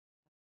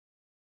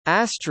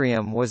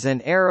Astrium was an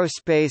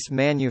aerospace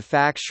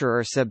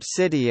manufacturer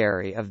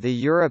subsidiary of the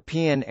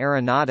European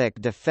Aeronautic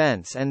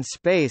Defence and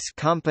Space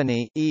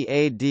Company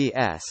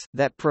 (EADS)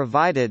 that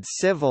provided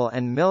civil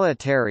and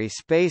military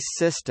space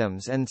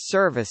systems and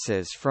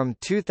services from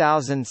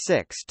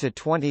 2006 to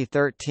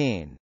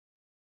 2013.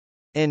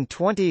 In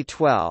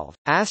 2012,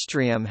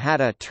 Astrium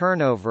had a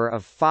turnover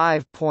of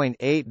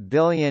 €5.8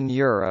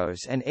 billion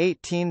and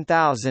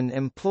 18,000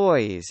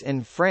 employees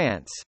in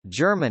France,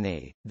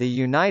 Germany, the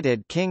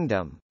United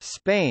Kingdom,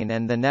 Spain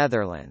and the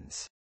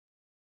Netherlands.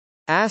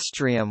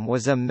 Astrium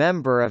was a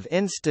member of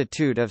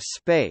Institute of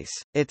Space,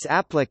 its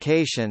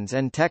applications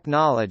and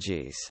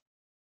technologies.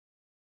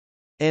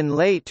 In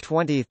late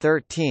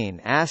 2013,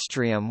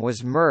 Astrium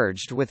was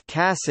merged with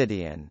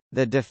Cassidian,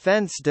 the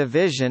defence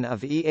division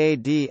of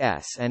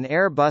EADS and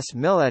Airbus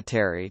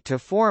Military to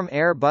form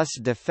Airbus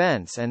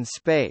Defence and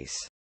Space.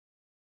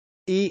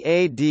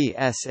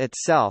 EADS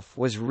itself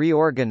was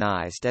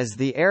reorganised as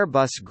the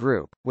Airbus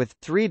Group, with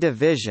three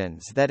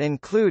divisions that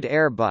include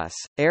Airbus,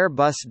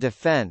 Airbus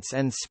Defence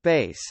and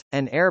Space,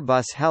 and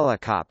Airbus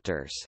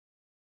Helicopters.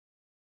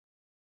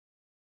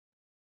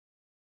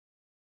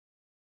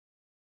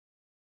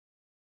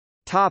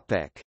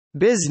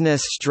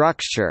 Business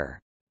structure.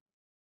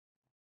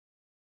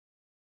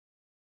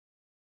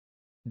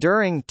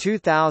 During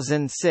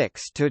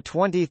 2006 to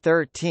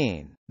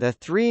 2013, the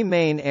three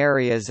main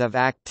areas of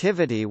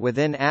activity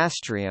within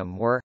Astrium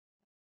were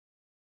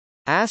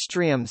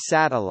Astrium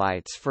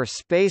Satellites for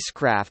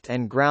spacecraft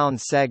and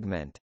ground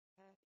segment,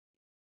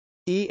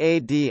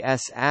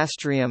 EADS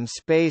Astrium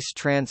Space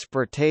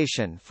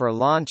Transportation for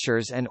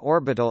launchers and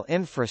orbital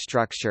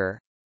infrastructure,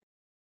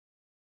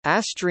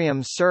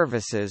 Astrium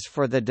Services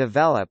for the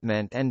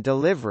development and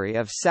delivery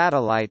of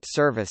satellite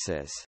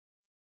services.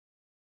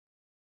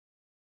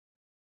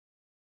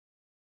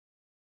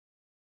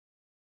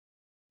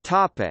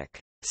 Topic: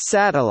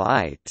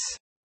 Satellites.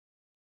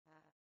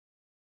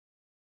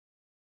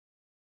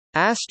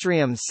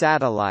 Astrium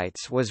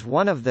Satellites was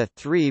one of the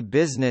three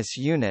business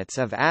units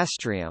of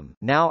Astrium,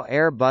 now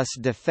Airbus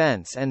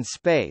Defence and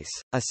Space,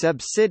 a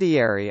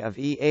subsidiary of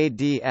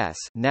EADS,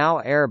 now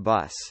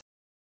Airbus.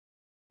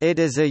 It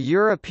is a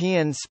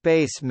European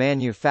space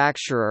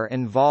manufacturer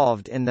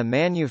involved in the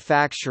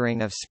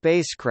manufacturing of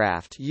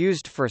spacecraft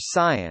used for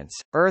science,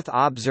 Earth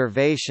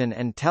observation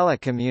and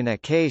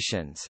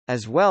telecommunications,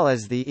 as well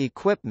as the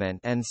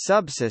equipment and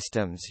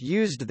subsystems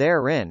used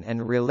therein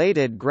and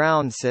related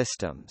ground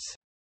systems.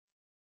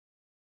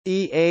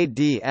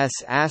 EADS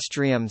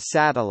Astrium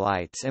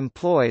Satellites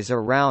employs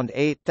around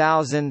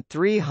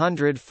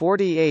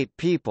 8,348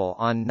 people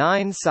on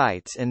 9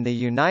 sites in the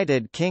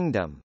United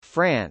Kingdom,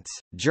 France,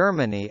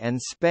 Germany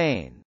and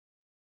Spain.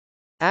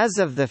 As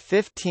of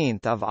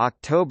 15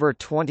 October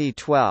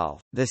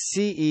 2012, the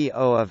CEO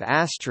of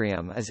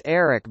Astrium is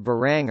Eric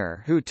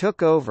Beranger, who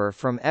took over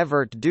from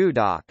Evert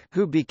Dudok,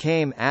 who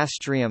became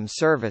Astrium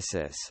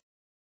Services.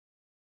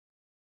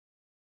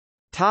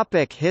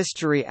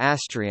 History.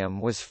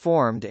 Astrium was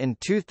formed in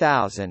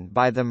 2000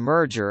 by the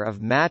merger of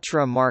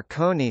Matra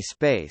Marconi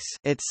Space,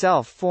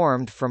 itself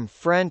formed from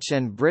French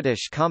and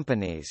British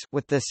companies,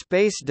 with the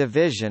space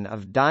division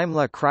of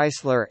Daimler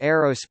Chrysler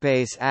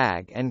Aerospace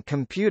AG and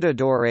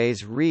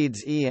Computadores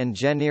Reeds e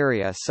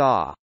Ingegneria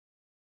SA.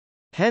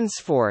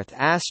 Henceforth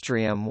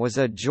Astrium was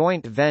a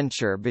joint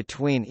venture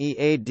between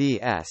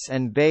EADS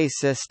and BAE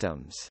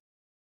Systems.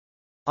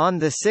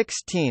 On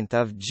 16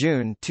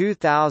 June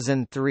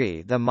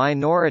 2003 the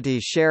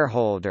minority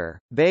shareholder,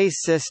 BAE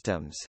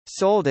Systems,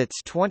 sold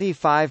its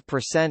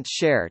 25%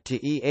 share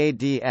to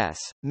EADS,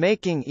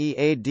 making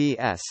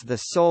EADS the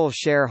sole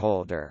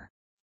shareholder.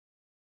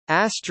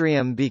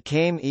 Astrium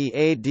became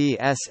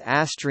EADS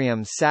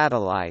Astrium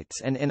Satellites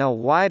and in a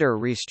wider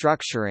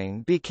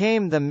restructuring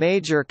became the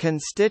major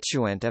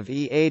constituent of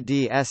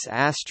EADS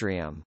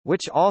Astrium,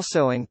 which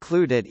also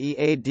included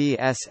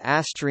EADS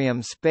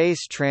Astrium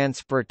Space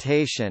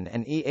Transportation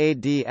and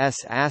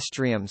EADS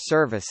Astrium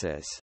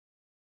Services.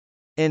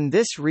 In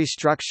this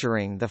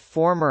restructuring the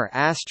former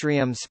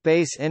Astrium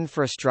Space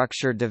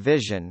Infrastructure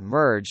Division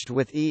merged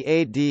with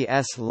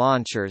EADS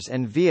Launchers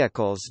and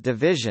Vehicles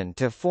Division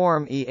to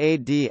form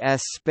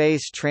EADS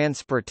Space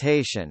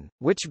Transportation,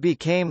 which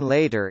became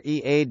later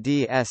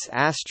EADS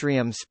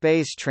Astrium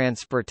Space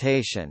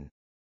Transportation.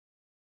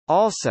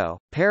 Also,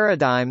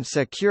 Paradigm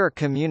Secure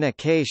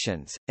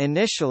Communications,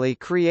 initially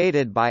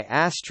created by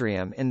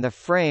Astrium in the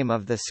frame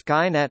of the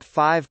Skynet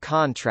 5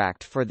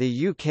 contract for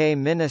the UK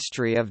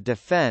Ministry of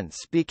Defence,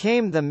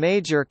 became the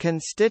major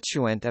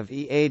constituent of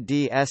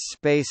EADS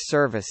Space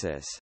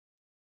Services.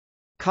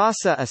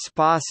 Casa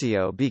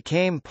Espacio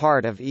became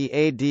part of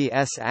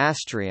EADS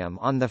Astrium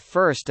on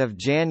 1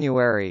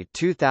 January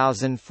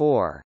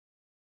 2004.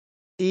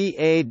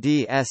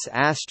 EADS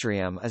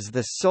Astrium is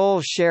the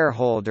sole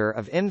shareholder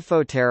of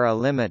Infoterra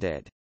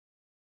Limited.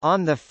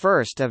 On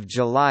 1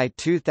 July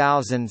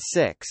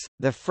 2006,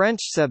 the French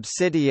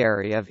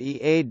subsidiary of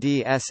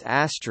EADS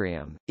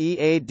Astrium,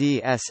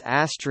 EADS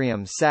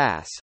Astrium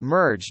SAS,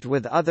 merged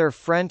with other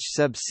French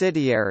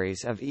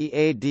subsidiaries of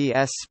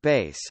EADS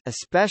Space,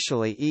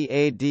 especially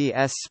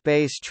EADS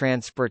Space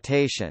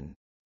Transportation.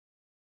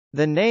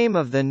 The name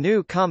of the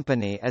new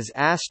company is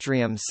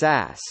Astrium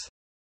SAS.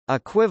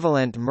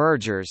 Equivalent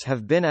mergers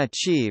have been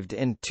achieved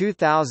in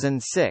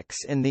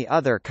 2006 in the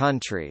other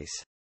countries.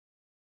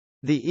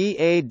 The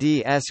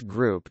EADS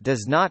Group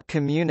does not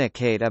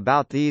communicate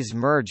about these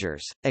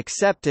mergers,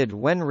 excepted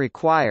when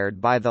required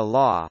by the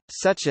law,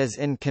 such as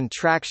in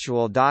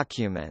contractual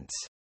documents.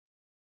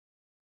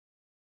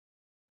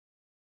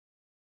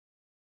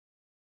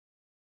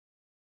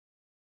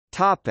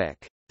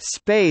 Topic: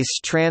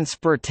 Space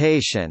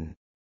transportation.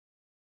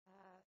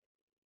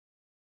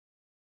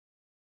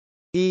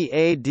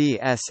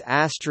 EADS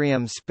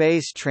Astrium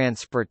Space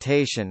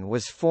Transportation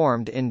was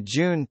formed in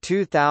June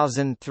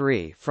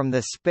 2003 from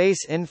the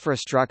Space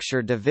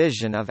Infrastructure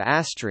Division of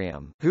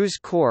Astrium, whose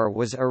core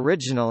was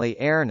originally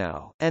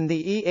Aerno, and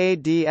the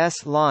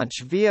EADS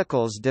Launch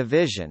Vehicles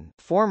Division,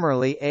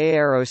 formerly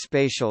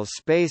Aerospatial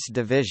Space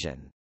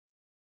Division.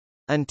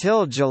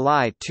 Until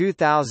July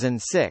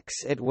 2006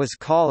 it was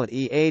called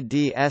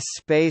EADS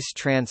Space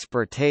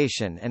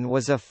Transportation and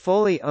was a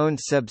fully owned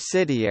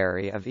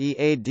subsidiary of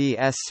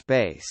EADS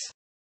Space.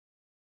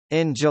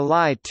 In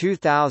July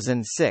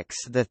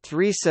 2006 the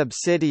three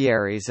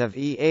subsidiaries of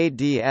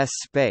EADS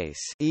Space,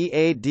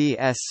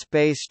 EADS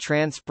Space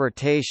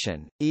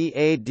Transportation,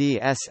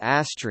 EADS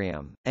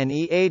Astrium, and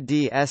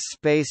EADS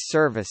Space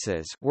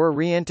Services were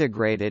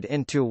reintegrated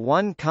into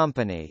one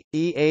company,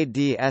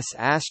 EADS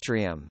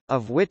Astrium,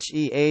 of which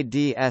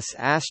EADS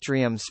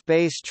Astrium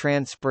Space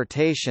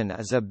Transportation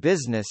is a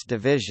business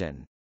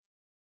division.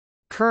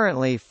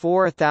 Currently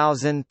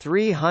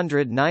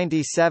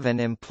 4,397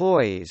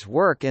 employees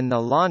work in the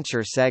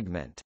launcher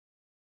segment.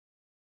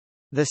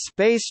 The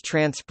Space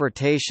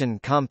Transportation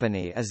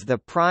Company is the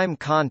prime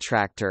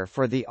contractor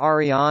for the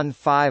Ariane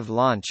 5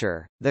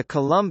 launcher, the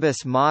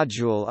Columbus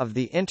module of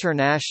the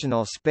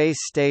International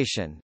Space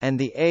Station, and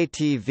the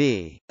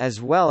ATV,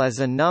 as well as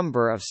a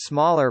number of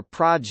smaller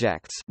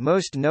projects,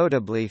 most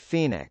notably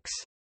Phoenix.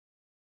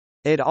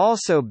 It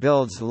also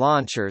builds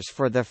launchers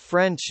for the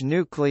French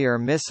nuclear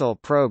missile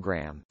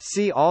program,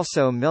 see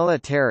also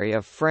Military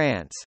of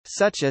France,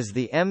 such as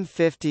the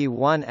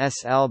M51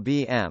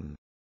 SLBM.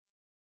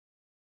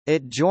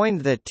 It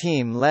joined the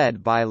team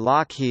led by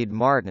Lockheed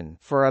Martin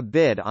for a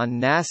bid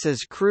on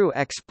NASA's Crew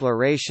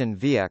Exploration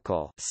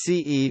Vehicle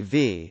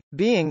 (CEV),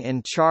 being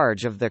in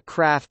charge of the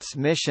craft's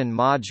mission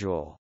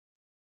module.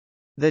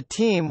 The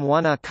team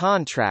won a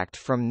contract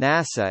from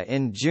NASA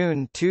in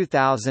June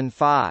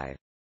 2005.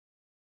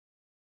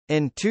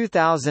 In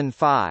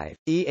 2005,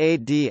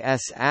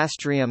 EADS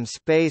Astrium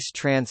Space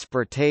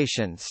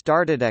Transportation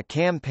started a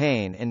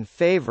campaign in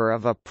favor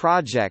of a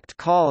project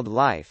called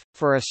LIFE,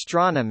 for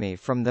astronomy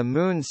from the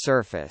Moon's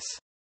surface.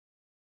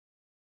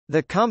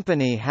 The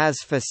company has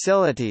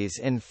facilities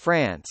in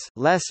France,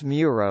 Les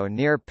Mureaux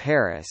near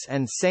Paris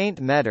and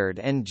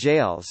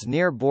Saint-Médard-en-Jalles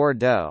near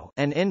Bordeaux,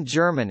 and in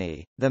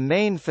Germany. The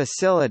main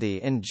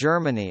facility in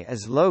Germany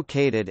is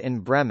located in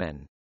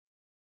Bremen.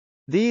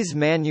 These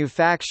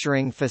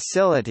manufacturing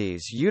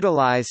facilities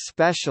utilize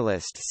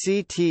specialist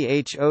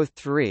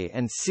CTH-03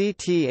 and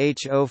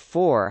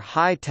CTH-04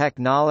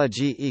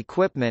 high-technology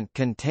equipment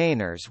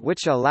containers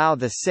which allow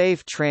the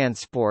safe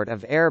transport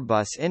of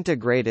Airbus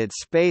integrated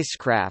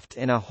spacecraft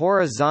in a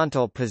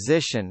horizontal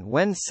position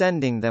when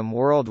sending them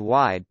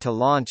worldwide to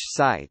launch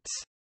sites.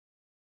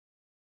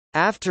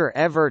 After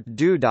Evert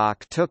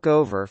Dudok took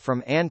over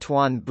from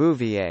Antoine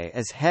Bouvier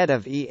as head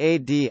of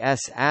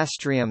EADS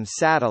Astrium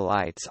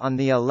Satellites on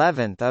the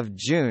 11th of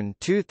June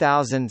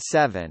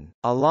 2007,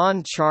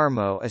 Alain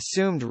Charmeau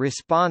assumed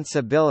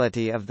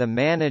responsibility of the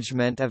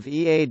management of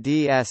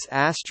EADS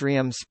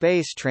Astrium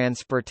Space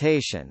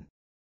Transportation.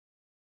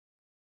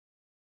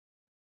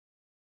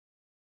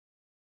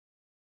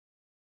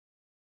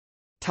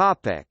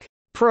 Topic: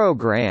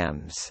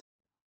 Programs.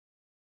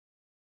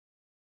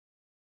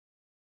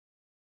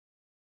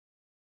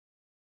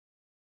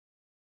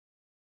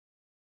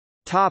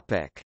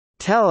 Topic: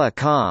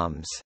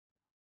 Telecoms.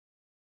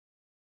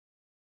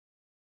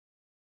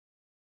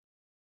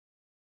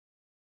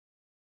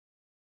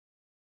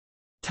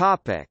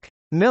 Topic: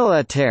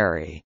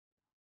 Military.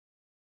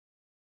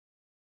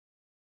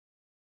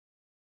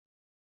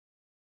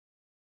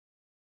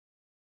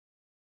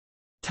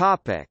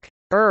 Topic: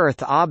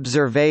 Earth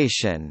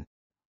observation.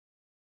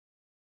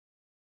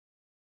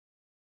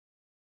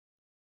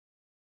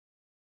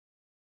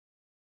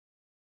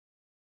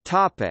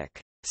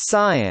 Topic: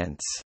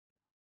 Science.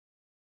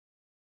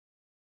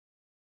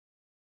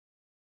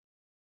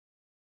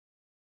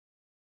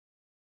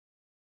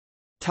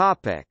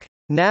 Topic: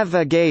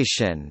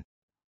 Navigation.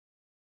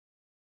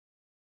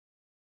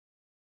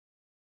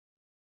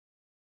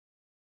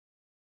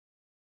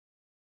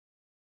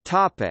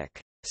 Topic: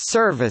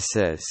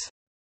 Services.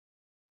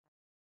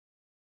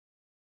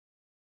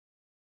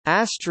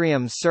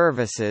 Astrium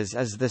Services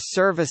is the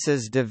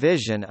services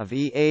division of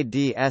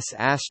EADS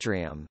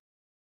Astrium.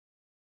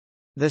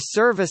 The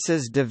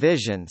Services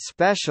Division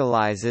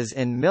specializes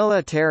in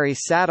military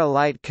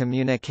satellite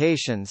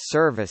communications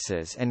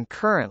services and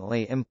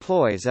currently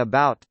employs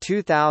about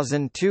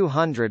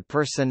 2,200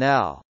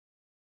 personnel.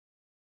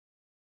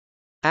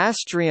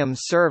 Astrium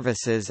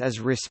Services is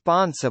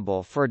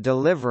responsible for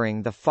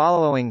delivering the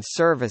following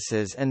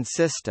services and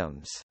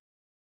systems.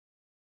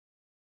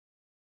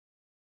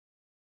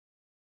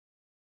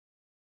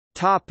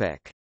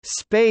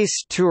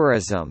 Space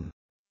tourism.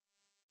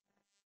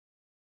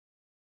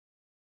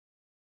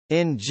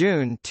 In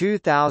June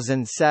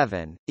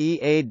 2007,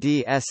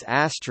 EADS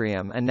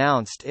Astrium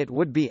announced it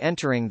would be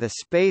entering the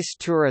space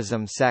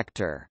tourism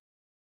sector.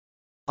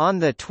 On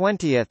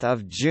 20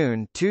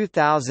 June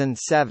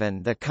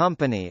 2007 the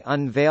company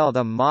unveiled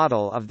a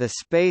model of the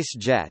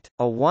SpaceJet,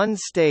 a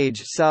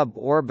one-stage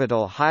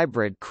suborbital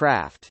hybrid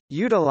craft,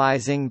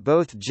 utilizing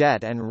both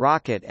jet and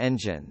rocket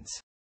engines.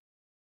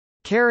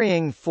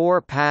 Carrying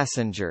 4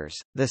 passengers,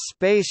 the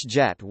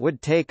SpaceJet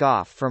would take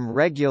off from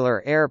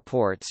regular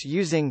airports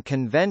using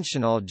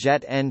conventional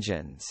jet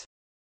engines.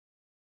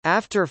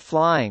 After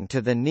flying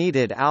to the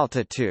needed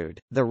altitude,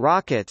 the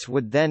rockets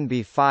would then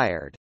be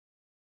fired.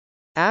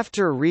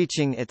 After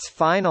reaching its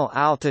final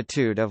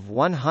altitude of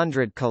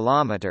 100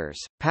 km,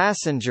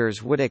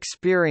 passengers would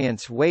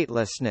experience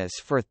weightlessness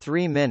for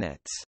 3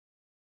 minutes.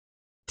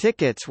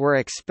 Tickets were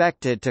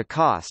expected to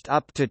cost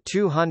up to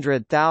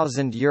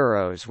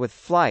 €200,000 with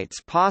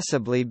flights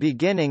possibly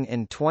beginning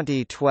in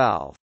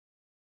 2012.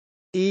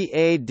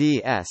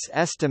 EADS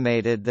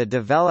estimated the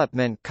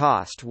development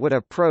cost would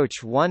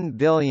approach €1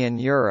 billion.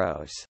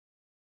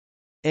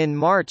 In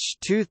March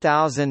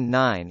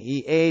 2009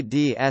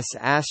 EADS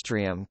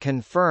Astrium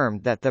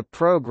confirmed that the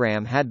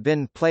program had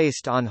been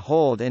placed on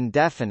hold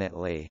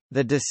indefinitely.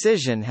 The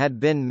decision had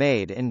been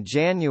made in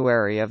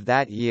January of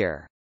that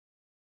year.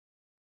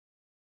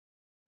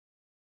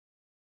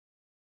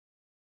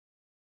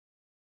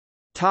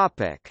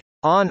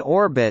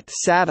 On-orbit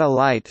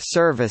satellite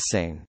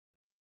servicing.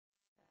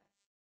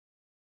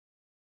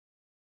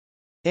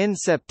 In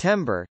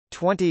September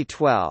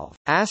 2012,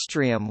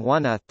 Astrium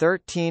won a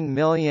 €13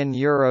 million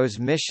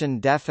mission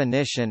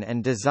definition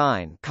and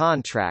design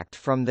contract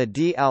from the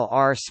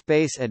DLR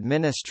Space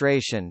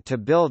Administration to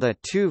build a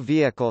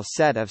 2-vehicle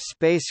set of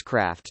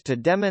spacecraft to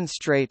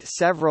demonstrate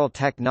several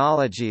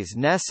technologies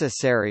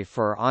necessary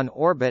for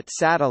on-orbit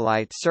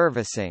satellite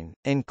servicing,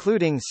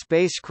 including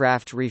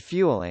spacecraft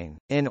refueling,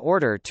 in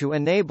order to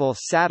enable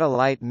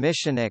satellite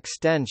mission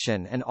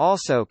extension and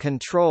also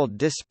controlled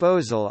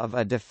disposal of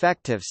a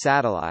defective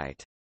satellite.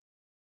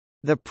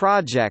 The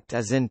project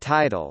is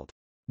entitled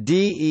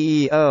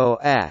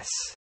DEOS,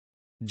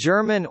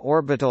 German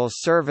Orbital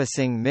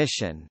Servicing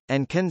Mission,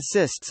 and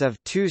consists of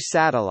 2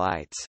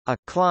 satellites, a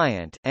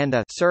client and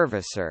a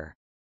servicer.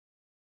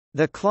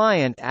 The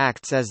client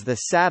acts as the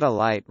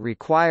satellite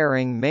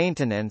requiring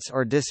maintenance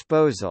or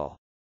disposal.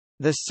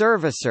 The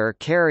servicer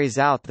carries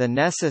out the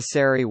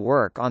necessary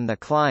work on the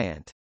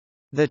client.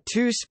 The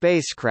 2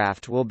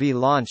 spacecraft will be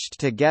launched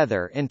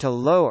together into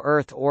low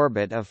Earth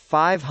orbit of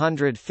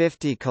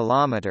 550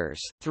 km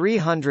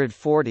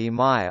 (340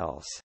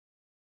 miles).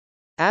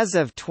 As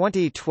of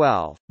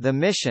 2012, the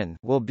mission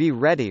will be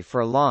ready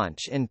for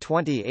launch in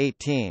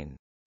 2018.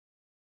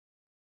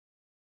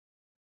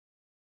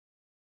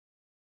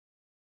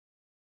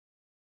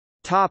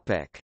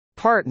 Topic: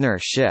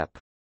 Partnership.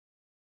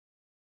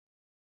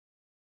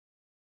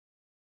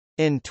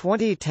 In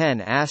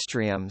 2010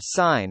 Astrium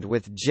signed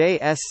with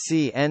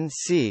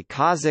JSCNC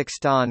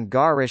Kazakhstan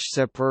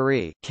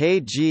Garishsapuri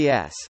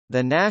 (KGS),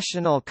 the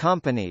national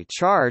company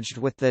charged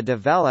with the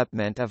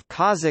development of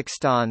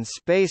Kazakhstan's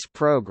space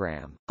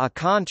program, a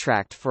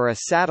contract for a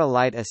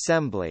satellite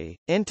assembly,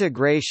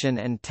 integration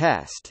and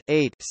test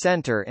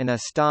center in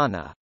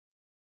Astana.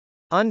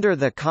 Under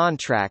the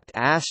contract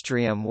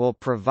Astrium will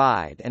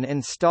provide and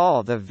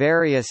install the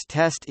various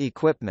test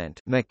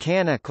equipment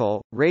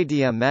mechanical,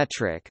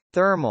 radiometric,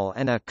 thermal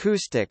and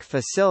acoustic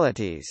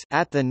facilities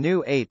at the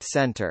new 8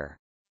 center.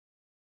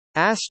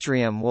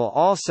 Astrium will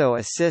also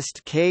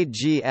assist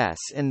KGS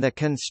in the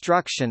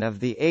construction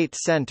of the 8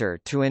 center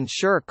to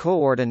ensure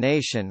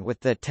coordination with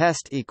the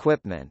test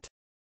equipment.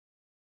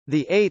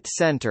 The 8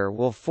 center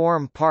will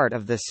form part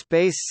of the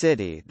space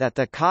city that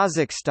the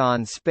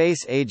Kazakhstan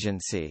Space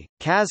Agency,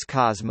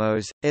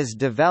 Kazkosmos, is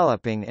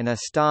developing in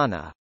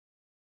Astana.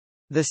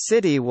 The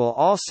city will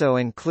also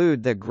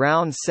include the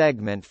ground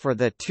segment for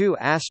the 2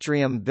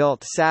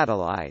 Astrium-built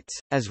satellites,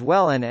 as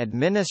well as an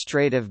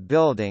administrative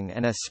building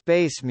and a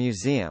space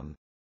museum.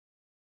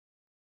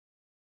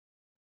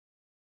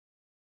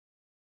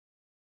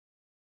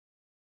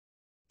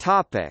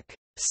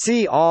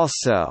 See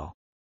also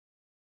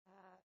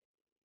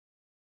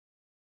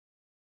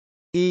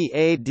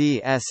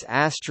EADS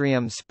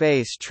Astrium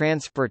Space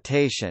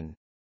Transportation,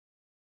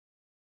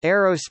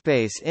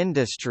 Aerospace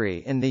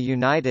industry in the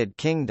United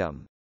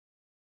Kingdom.